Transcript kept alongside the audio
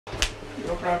Du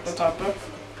har klart å tape.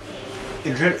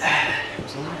 Unnskyld.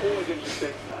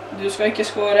 Du skal ikke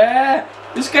skåre!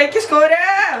 Du skal ikke skåre!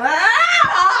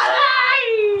 Nei!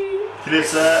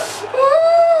 Krysse.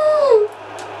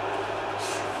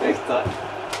 Fikk der.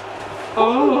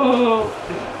 Åh!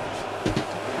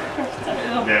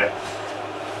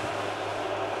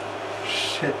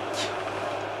 Shit.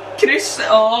 Kryss!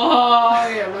 Åh,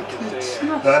 jævla Knudsen,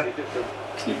 ass. Der.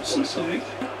 Knudsen sug.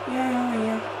 Ja.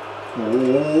 Åh,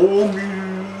 Gud.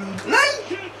 Nei!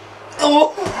 Åh!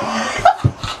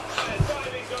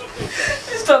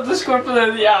 Hvis du hadde skåret på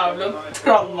den jævla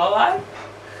tralla der,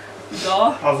 da...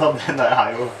 Altså, den der er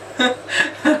jo...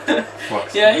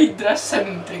 Flaks. Jeg hidder deg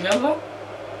sentring, altså.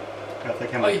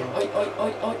 Oi.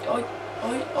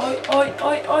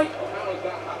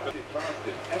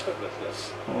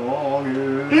 Åh,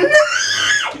 Gud.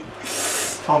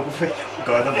 Faen, hvorfor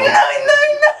ga jeg den bak? Nei!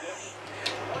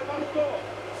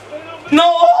 No!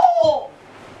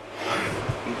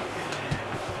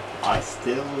 I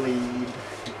still lead.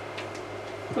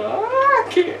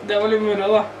 Ok, det var litt moro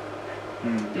da.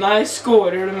 Nei,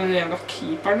 skårer du med den jævla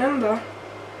keeperen din da?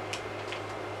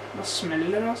 Da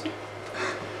smeller det altså.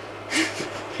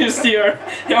 Hvis du gjør det,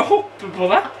 jeg hopper på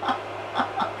deg.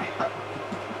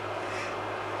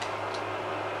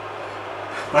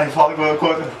 Nei, faen,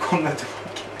 kom ned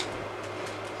tilbake.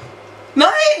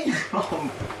 Nei!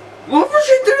 Hvorfor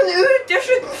skyter du den ut? Jeg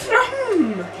skyter den fram!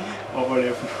 Hva var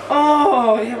det for?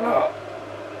 Åh, jævla...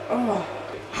 Åh.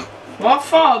 Hva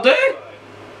fader?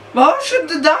 Hva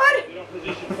skjedde der?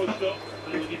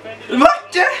 Hva?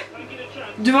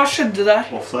 Du, hva skjedde der?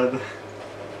 Offside.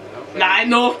 Nei,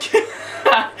 nok!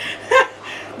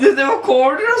 Det var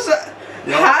corner, altså.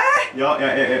 Hæ? Ja,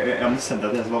 jeg må sende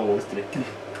deg det som var over strekken.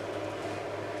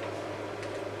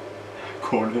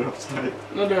 Corner offside.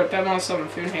 Nå løper jeg med han samme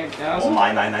fyren hele tiden, altså. Åh,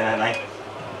 nei.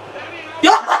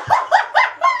 Ja!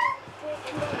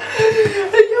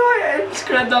 Ja, jeg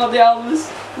elsker deg, Daddy Alves.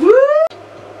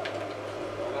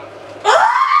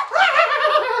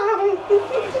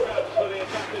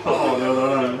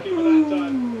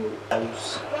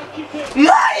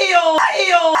 Nei,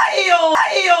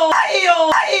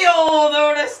 det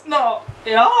var nesten da.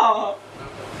 Ja.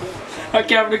 Har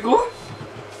ikke jeg blitt god?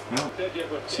 Ja.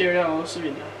 Sier det og så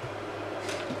videre.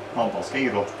 Da skal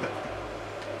jeg gråte.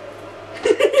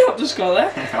 Ja, du skal det?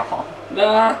 Ja. Da,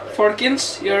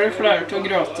 folkens, gjør dere klare til å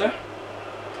gråte.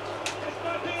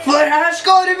 For her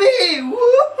skårer vi!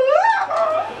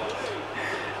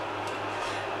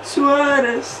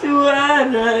 Suarez.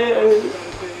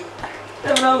 Det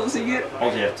er bra, Sigurd.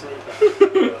 Hold kjeft.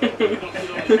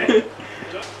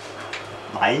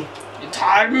 Nei. Vi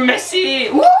tar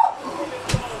Messi!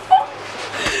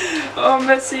 Og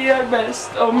Messi er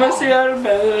best,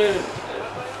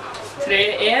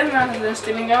 3-1 er den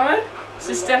stillingen her.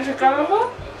 Siste jeg sjekket meg på.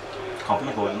 Kampen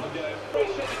er gående.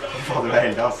 Faen, du er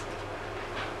heldig, altså.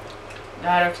 Det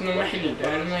her er ikke noe med heldig å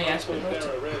gjøre når jeg spiller, vet du.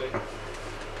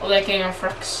 Og det er ikke engang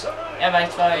flaks. Jeg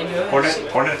vet hva jeg gjør.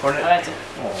 Corner. Jeg vet det.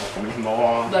 Åh, kom igjen nå.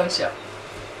 Den siden.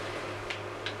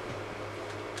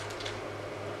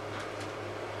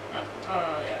 Jeg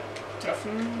traff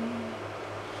den.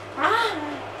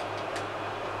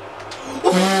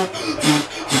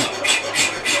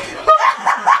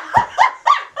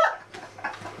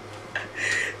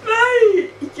 Nei,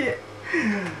 ikke.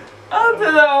 Det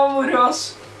der var moro, ass.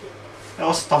 Det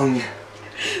var stang.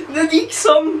 Den gikk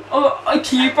sånn, og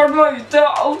keeperen var ute,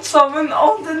 og alt sammen.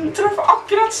 Den traff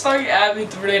akkurat stang. Jeg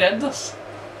begynte å bli redd, ass.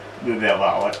 Det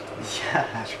var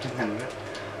jævlig heldig.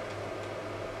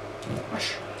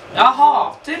 Jeg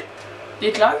hater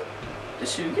ditt lag. Det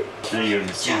suger. Det gjør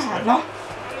det. Jævla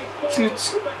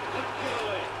Knudsen.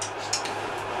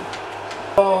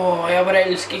 Åh, jeg bare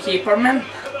elsker keeperen min.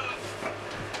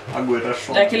 Han går der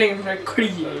sånn. Det er ikke lenge for å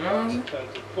kline med,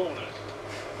 altså.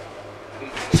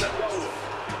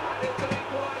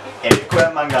 Elko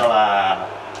Mangala.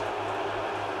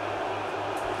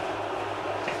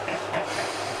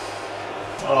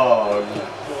 Åh,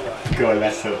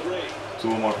 golazo. 2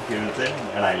 mål på 4 minutter.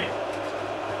 Det er deilig.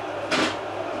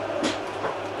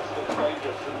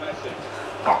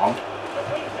 Faen.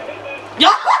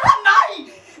 Ja! Nei!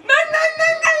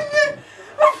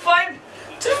 Hva faen?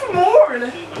 2 mål!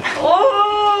 Åh!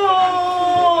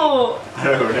 Har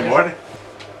du hørt i mål?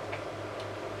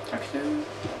 Takk du.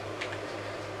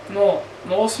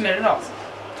 Nå smeller det, altså.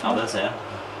 Ja, det ser jeg.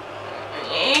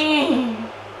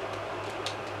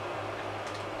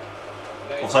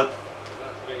 Offside.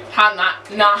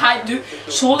 Nei, du,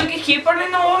 så du ikke keeperen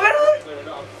din over, eller?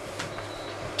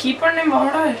 Keeperen din var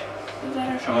der. Det der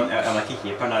er sånn. Jeg er ikke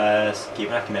keeperen,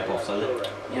 keeperen er ikke med på offside.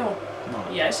 Jo,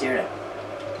 jeg sier det.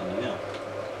 Ja.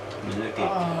 minutter.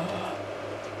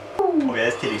 Og vi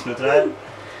er tilleggsminutter her.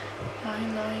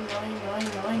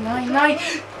 Nei.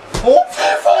 Å, fy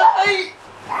faen!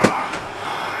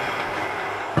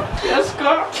 Jeg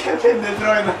skal. Kevin De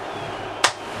Bruyne.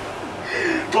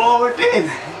 På overtid.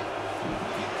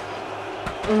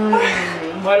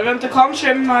 Bare vent, det kan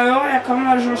skje med meg også. Jeg kan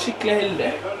være så skikkelig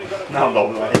heldig. Nei, da må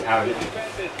du være jævlig.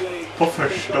 På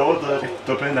første år, da rett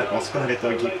opp i nettmasken litt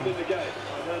av keeper.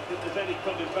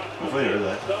 Hvorfor gjør du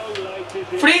det?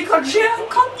 Fordi kanskje jeg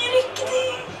kan rekke det.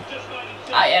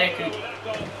 Nei, jeg rekker det ikke.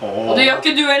 Og det gjør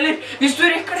ikke du heller. Hvis du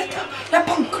rekker dette, jeg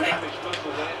banker det.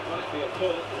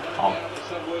 Ja.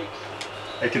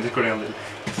 Jeg kunne ikke hvor det igjen til.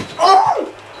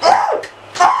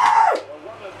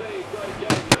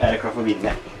 Jeg er klar for å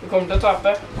vinne. Du kommer til å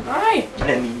tape. Nei. Det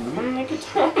er min. Kan ikke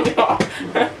ta den, ja.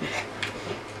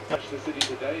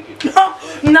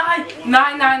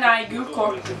 Nei, gult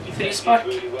kort. Frispark.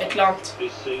 Et eller annet.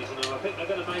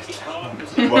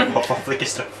 Hva fatter ikke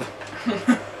straffe?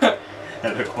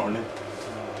 Eller corner.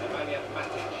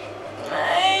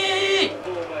 Nei!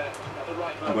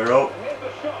 Aguero.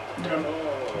 Drøm.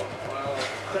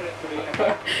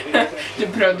 Du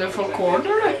prøvde å få corner,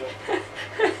 du?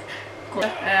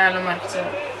 Jeg la merke til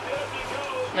det.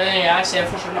 Men jeg ser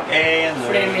forskjell da.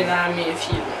 Fordi mine er mye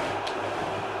fine.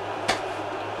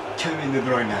 Kevin De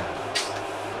Bruyne.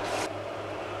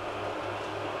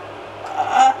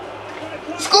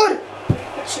 Skår!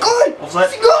 Skår!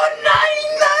 Nei!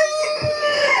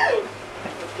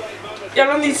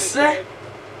 Jævla nisse.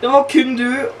 Det var kun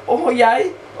du og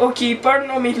jeg og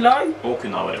keeperen og mitt lag. Og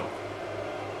kun Aguero.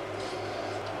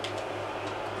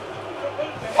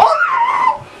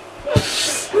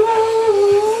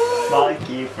 My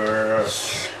keeper.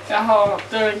 Jeg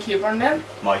hater keeperen din.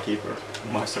 My keeper.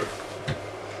 My sir.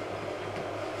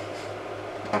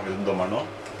 Er du dommer nå?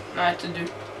 Nei, ikke du.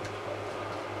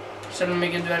 Selv om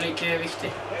ikke du er like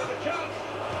viktig.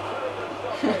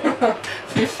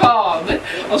 Fy fader,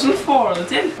 hvordan får du det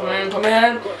til? Kom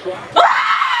igjen.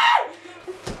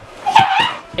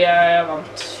 Jeg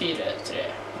vant 4-3.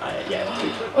 Nei, jeg vet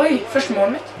ikke. Oi, første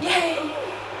målet mitt. Yay!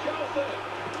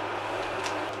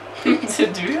 Det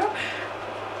er du, ja.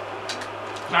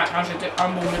 Nei, han skyter,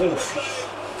 han bommer.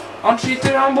 Han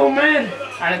skyter, han bommer.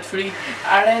 Er det et fly?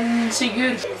 Er det en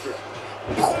Sigurd?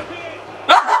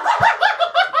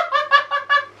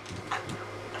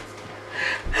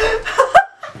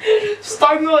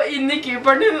 Stang og inn i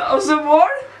keeperen din, og så mål.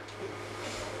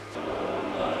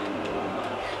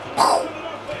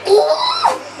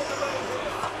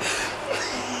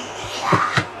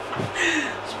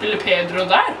 Spiller Pedro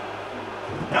der?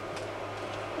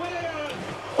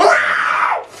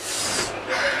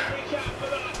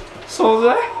 Så du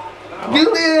det?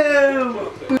 Julius!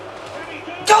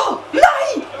 Ja!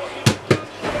 Nei!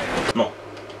 Nå.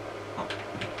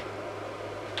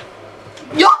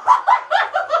 Ja!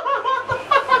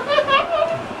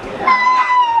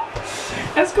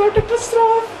 Jeg skårte på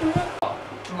straff.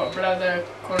 Hva ble det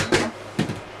kortet?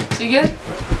 Sigurd,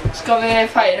 skal vi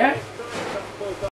feire?